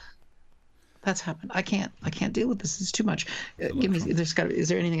 That's happened. I can't deal with this. It's too much. Give me... Is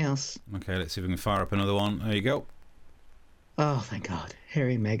there anything else? Okay, let's see if we can fire up another one. There you go. Oh, thank God.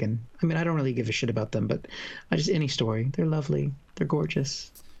 Harry and Meghan. I mean, I don't really give a shit about them, but any story. They're lovely. They're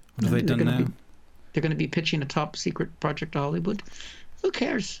gorgeous. What have they done now? They're going to be pitching a top secret project to Hollywood. Who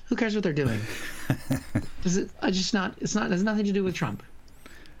cares? Who cares what they're doing? It has nothing to do with Trump.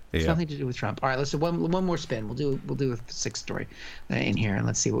 It's nothing to do with Trump. All right, let's do one more spin. We'll do a sixth story in here, and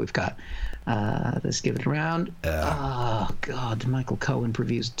let's see what we've got. Let's give it a round. Oh, God. Michael Cohen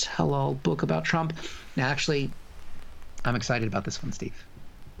previews tell-all book about Trump. Now, actually... I'm excited about this one, Steve.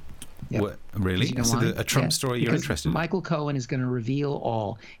 Yep. What, really? You know Is why? it a Trump story you're Because interested in? Michael Cohen is going to reveal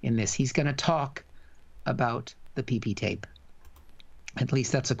all in this. He's going to talk about the PP tape. At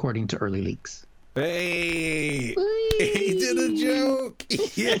least that's according to early leaks. Hey! He did a joke!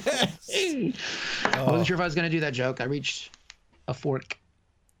 Yes! I wasn't sure if I was going to do that joke. I reached a fork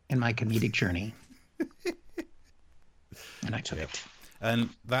in my comedic journey. And I took it. And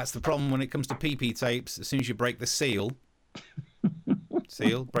that's the problem when it comes to PP tapes. As soon as you break the seal,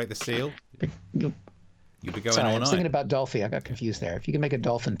 break the seal, you'll be going Sorry, all I was night. thinking about Dolphy. I got confused there. If you can make a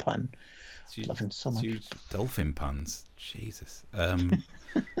dolphin pun, I love him so much. Dolphin puns. Jesus.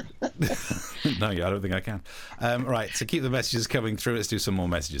 No, I don't think I can. Right, so keep the messages coming through. Let's do some more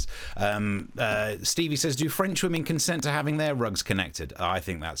messages. Stevie says, do French women consent to having their rugs connected? I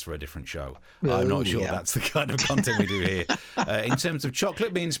think that's for a different show. I'm not sure that's the kind of content we do here. In terms of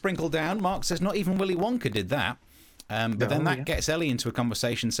chocolate being sprinkled down, Mark says not even Willy Wonka did that. But then that gets Ellie into a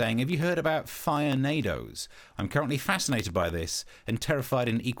conversation saying, have you heard about fire-nados? I'm currently fascinated by this and terrified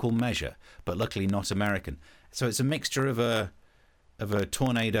in equal measure, but luckily not American. So it's a mixture of a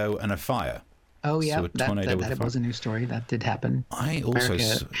tornado and a fire. Oh, yeah, So a tornado with a that fire. was a news story. That did happen. I also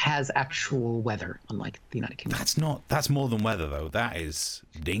America has actual weather, unlike the United Kingdom. That's more than weather, though. That is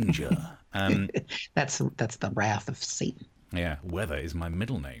danger. That's the wrath of Satan. Yeah, weather is my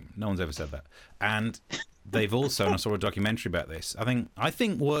middle name. No one's ever said that. And they've also, and I saw a documentary about this, I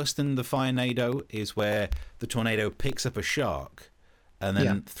think worse than the fire-nado is where the tornado picks up a shark and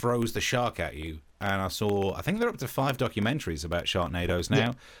then throws the shark at you. And I think they're up to 5 documentaries about sharknadoes now. Yeah.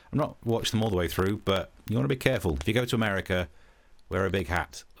 I've not watched them all the way through, but you want to be careful. If you go to America, wear a big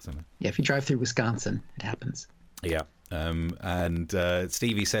hat or something. Yeah, if you drive through Wisconsin, it happens. Yeah. And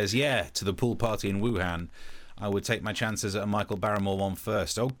Stevie says, to the pool party in Wuhan, I would take my chances at a Michael Barrymore one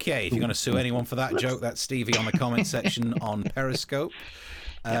first. Okay, if you're going to sue anyone for that joke, that's Stevie on the comment section on Periscope.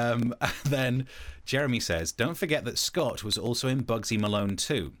 Then Jeremy says, don't forget that Scott was also in Bugsy Malone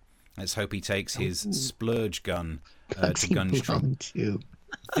 2. Let's hope he takes his splurge gun to Gunstream.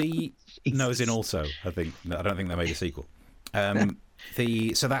 No, as in also, I think. No, I don't think they made a sequel.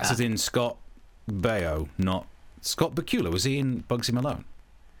 So that's as in Scott Baio, not Scott Bakula. Was he in Bugsy Malone?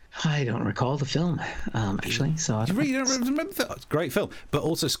 I don't recall the film, actually. So I don't remember that? It's a great film. But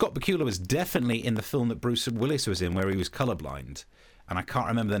also Scott Bakula was definitely in the film that Bruce Willis was in, where he was colorblind. And I can't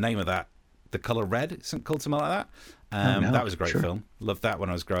remember the name of that. The Color Red, isn't called something like that. That was a great film. Loved that when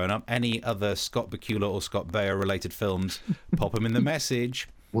I was growing up. Any other Scott Bakula or Scott Baio related films, pop them in the message.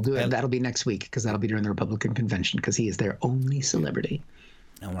 We'll do it. That'll be next week, because that'll be during the Republican convention, because he is their only celebrity.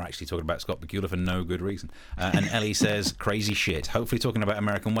 And we're actually talking about Scott Bakula for no good reason. And Ellie says, crazy shit. Hopefully talking about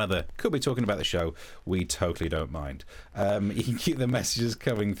American weather. Could be talking about the show. We totally don't mind. You can keep the messages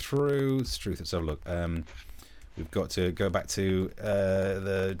coming through. It's truth. Let's have a look. We've got to go back to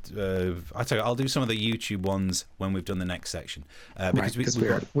I tell you, I'll do some of the YouTube ones when we've done the next section. Because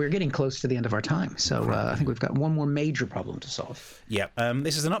we're getting close to the end of our time. So I think we've got one more major problem to solve. Yeah.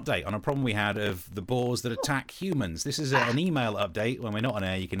 This is an update on a problem we had of the boars that attack humans. This is an email update. When we're not on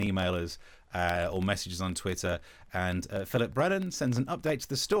air, you can email us or messages on Twitter. And Philip Brennan sends an update to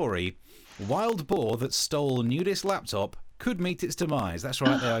the story. Wild boar that stole nudist laptop could meet its demise. That's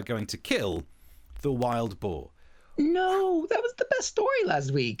right. They are going to kill the wild boar. No, that was the best story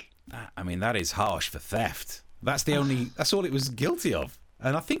last week. I mean, that is harsh for theft. That's all it was guilty of.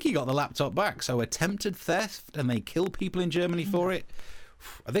 And I think he got the laptop back. So attempted theft, and they kill people in Germany for it.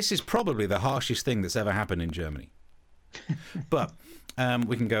 This is probably the harshest thing that's ever happened in Germany. But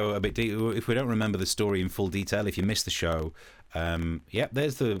we can go a bit deeper. If we don't remember the story in full detail, if you missed the show,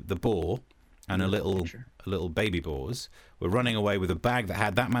 there's the boar and a little baby boars were running away with a bag that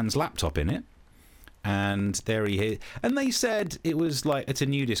had that man's laptop in it. And there he is. And they said it was like it's a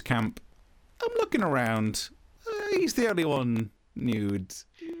nudist camp. I'm looking around. He's the only one nude.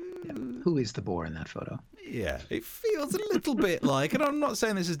 Yeah. Who is the boar in that photo? Yeah, it feels a little bit like, and I'm not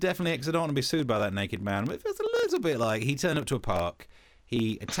saying this is definitely because I don't want to be sued by that naked man, but it feels a little bit like he turned up to a park.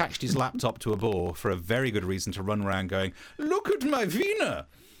 He attached his laptop to a boar for a very good reason to run around going, "Look at my Wiener."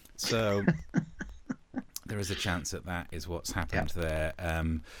 So there is a chance that is what's happened there.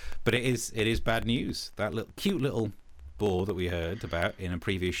 But it is bad news. That cute little boar that we heard about in a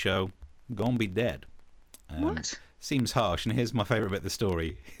previous show, gonna be dead. What? Seems harsh. And here's my favourite bit of the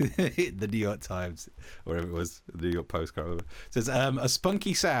story. The New York Times, or whatever it was, the New York Post, can't remember. It says, a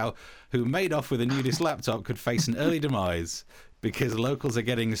spunky sow who made off with a nudist laptop could face an early demise because locals are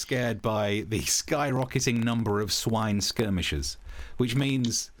getting scared by the skyrocketing number of swine skirmishers, which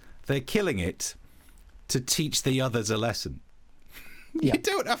means they're killing it to teach the others a lesson. Yeah. You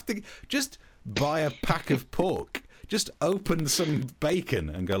don't have to just buy a pack of pork. Just open some bacon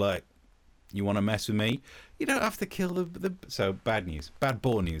and go like, You want to mess with me? You don't have to kill the. So bad news, bad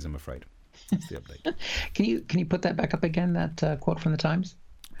ball news. I'm afraid. That's the update. Can you put that back up again? That quote from the Times.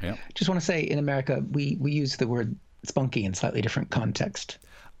 Yeah. Just want to say, in America, we use the word spunky in slightly different context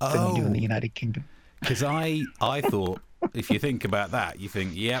than we do in the United Kingdom. Because I thought, if you think about that, you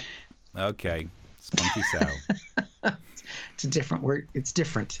think, yep, okay, spunky sow. It's a different word. It's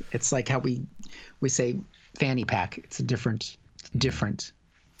different. It's like how we say fanny pack. It's a different.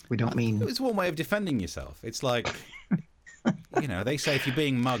 We don't mean. It's one way of defending yourself. It's like, they say if you're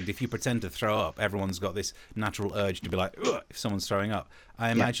being mugged, if you pretend to throw up, everyone's got this natural urge to be like, ugh, if someone's throwing up.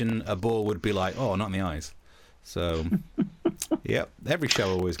 I imagine a boar would be like, oh, not in the eyes. So, yep, every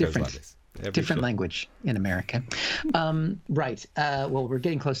show always goes like this. Different language in America. Right. Well, we're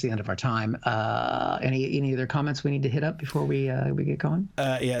getting close to the end of our time. Any other comments we need to hit up before we get going?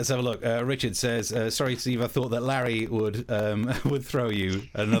 Yeah, let's have a look. Richard says, sorry, Steve, I thought that Larry would throw you.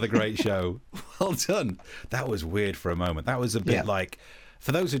 Another great show. Well done. That was weird for a moment. That was a bit like,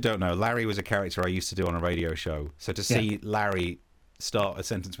 for those who don't know, Larry was a character I used to do on a radio show. So to see Larry start a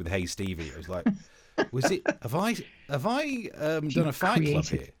sentence with, "Hey, Stevie," it was like, have I done a Fight Club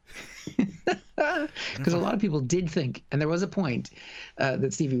here? Because a lot of people did think, and there was a point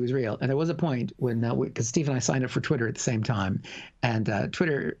that Stevie was real, and there was a point when, because Steve and I signed up for Twitter at the same time, and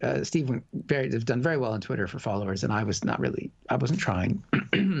Twitter, Steve has done very well on Twitter for followers, and I wasn't trying,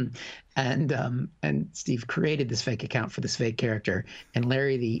 and Steve created this fake account for this fake character, and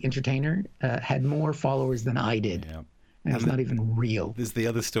Larry the entertainer had more followers than I did. Yeah. And it's not even real. There's the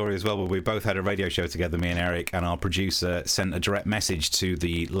other story as well, where we both had a radio show together, me and Eric, and our producer sent a direct message to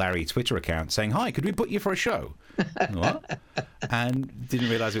the Larry Twitter account saying, "Hi, could we book you for a show?" What? And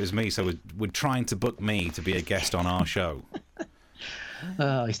didn't realise it was me, so we're trying to book me to be a guest on our show.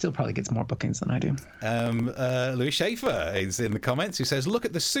 He still probably gets more bookings than I do. Louis Schaefer is in the comments, who says, "Look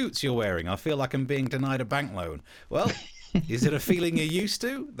at the suits you're wearing. I feel like I'm being denied a bank loan." Well, is it a feeling you're used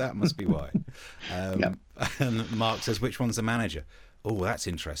to? That must be why. Yep. And Mark says, which one's the manager? Oh, that's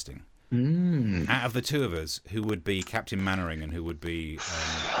interesting. Out of the two of us, who would be Captain Mannering and who would be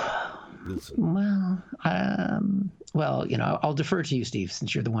Wilson? Well, I'll defer to you, Steve,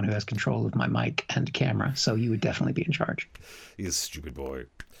 since you're the one who has control of my mic and camera, so you would definitely be in charge. He's a stupid boy.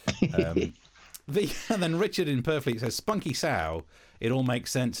 And then Richard in Perfleet says, "Spunky sow, it all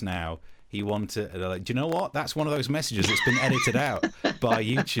makes sense now. He wanted, do you know what? That's one of those messages that's been edited out by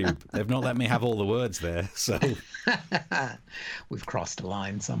YouTube. They've not let me have all the words there, so." We've crossed a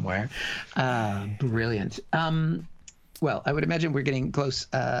line somewhere. Brilliant. Well, I would imagine we're getting close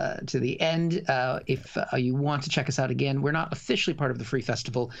to the end. If you want to check us out again, we're not officially part of the Free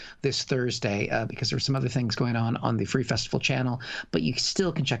Festival this Thursday because there's some other things going on the Free Festival channel. But you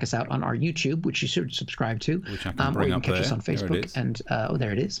still can check us out on our YouTube, which you should subscribe to. Which I can bring or you can up catch there. us on Facebook. And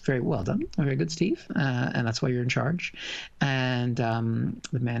there it is. Very well done. Very good, Steve. And that's why you're in charge. And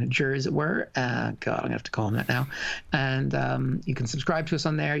the manager, as it were. God, I'm going to have to call him that now. And you can subscribe to us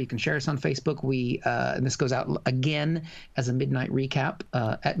on there. You can share us on Facebook. And this goes out again as a midnight recap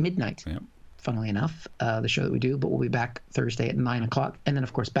at midnight. Yep. Funnily enough, the show that we do, but we'll be back Thursday at 9 o'clock. And then,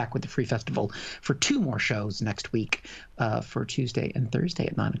 of course, back with the Free Festival for 2 more shows next week for Tuesday and Thursday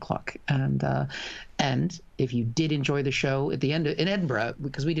at 9 o'clock. And if you did enjoy the show at the end in Edinburgh,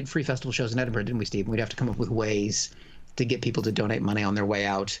 because we did Free Festival shows in Edinburgh, didn't we, Steve? We'd have to come up with ways to get people to donate money on their way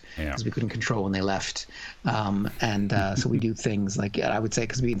out because we couldn't control when they left. So we do things like, I would say,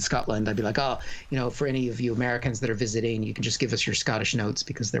 because we in Scotland, I'd be like, for any of you Americans that are visiting, you can just give us your Scottish notes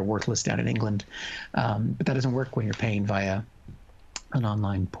because they're worthless down in England. But that doesn't work when you're paying via an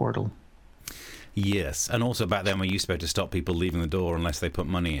online portal. Yes, and also back then we used to be able to stop people leaving the door unless they put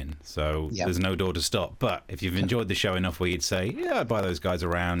money in. So there's no door to stop. But if you've enjoyed the show enough where you'd say, yeah, I'd buy those guys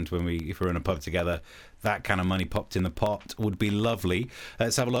around if we're in a pub together, that kind of money popped in the pot would be lovely.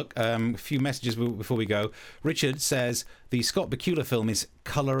 Let's have a look. A few messages before we go. Richard says, the Scott Bakula film is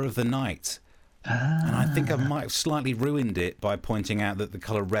Colour of the Night. And I think I might have slightly ruined it by pointing out that the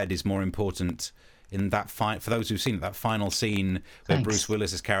colour red is more important in that for those who've seen it, that final scene where Bruce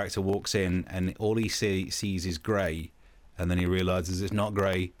Willis's character walks in and all he sees is grey, and then he realises it's not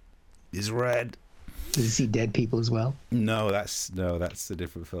grey, it's red. Does he see dead people as well? No, that's a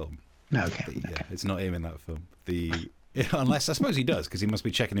different film. Okay. Yeah, it's not him in that film. Unless I suppose he does, because he must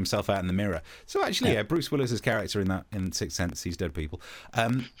be checking himself out in the mirror. So actually, Bruce Willis's character in Sixth Sense sees dead people.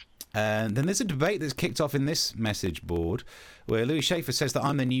 And then there's a debate that's kicked off in this message board where Louis Schaefer says that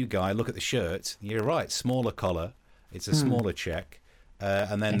I'm the new guy. Look at the shirt. You're right. Smaller collar. It's a smaller check.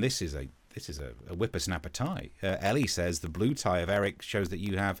 And then this is a whippersnapper tie. Ellie says the blue tie of Eric shows that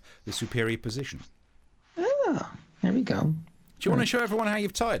you have the superior position. Oh, there we go. Do you want to show everyone how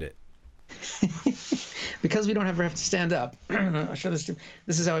you've tied it? Because we don't ever have to stand up. I'll show this to.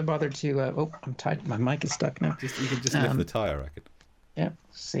 This is how I bothered to. I'm tight. My mic is stuck now. You can just lift the tie, I reckon. Yeah.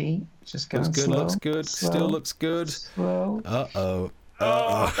 See, just going looks good. slow. Looks good. Slow, Still looks good. Slow. Uh-oh.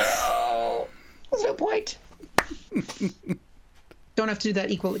 Oh, there's no point. Don't have to do that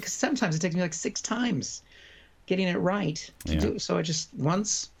equal, because sometimes it takes me like 6 times getting it right to do. So I just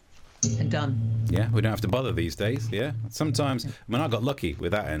once and done. Yeah, we don't have to bother these days. Yeah, sometimes. I mean, I got lucky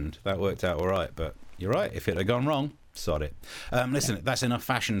with that end. That worked out all right. But you're right. If it had gone wrong, sod it. Listen, that's enough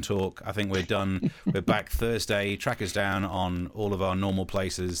fashion talk. I think we're done. We're back Thursday. Track us down on all of our normal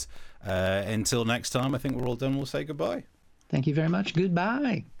places. Until next time, I think we're all done. We'll say goodbye. Thank you very much.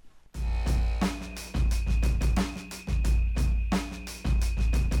 Goodbye.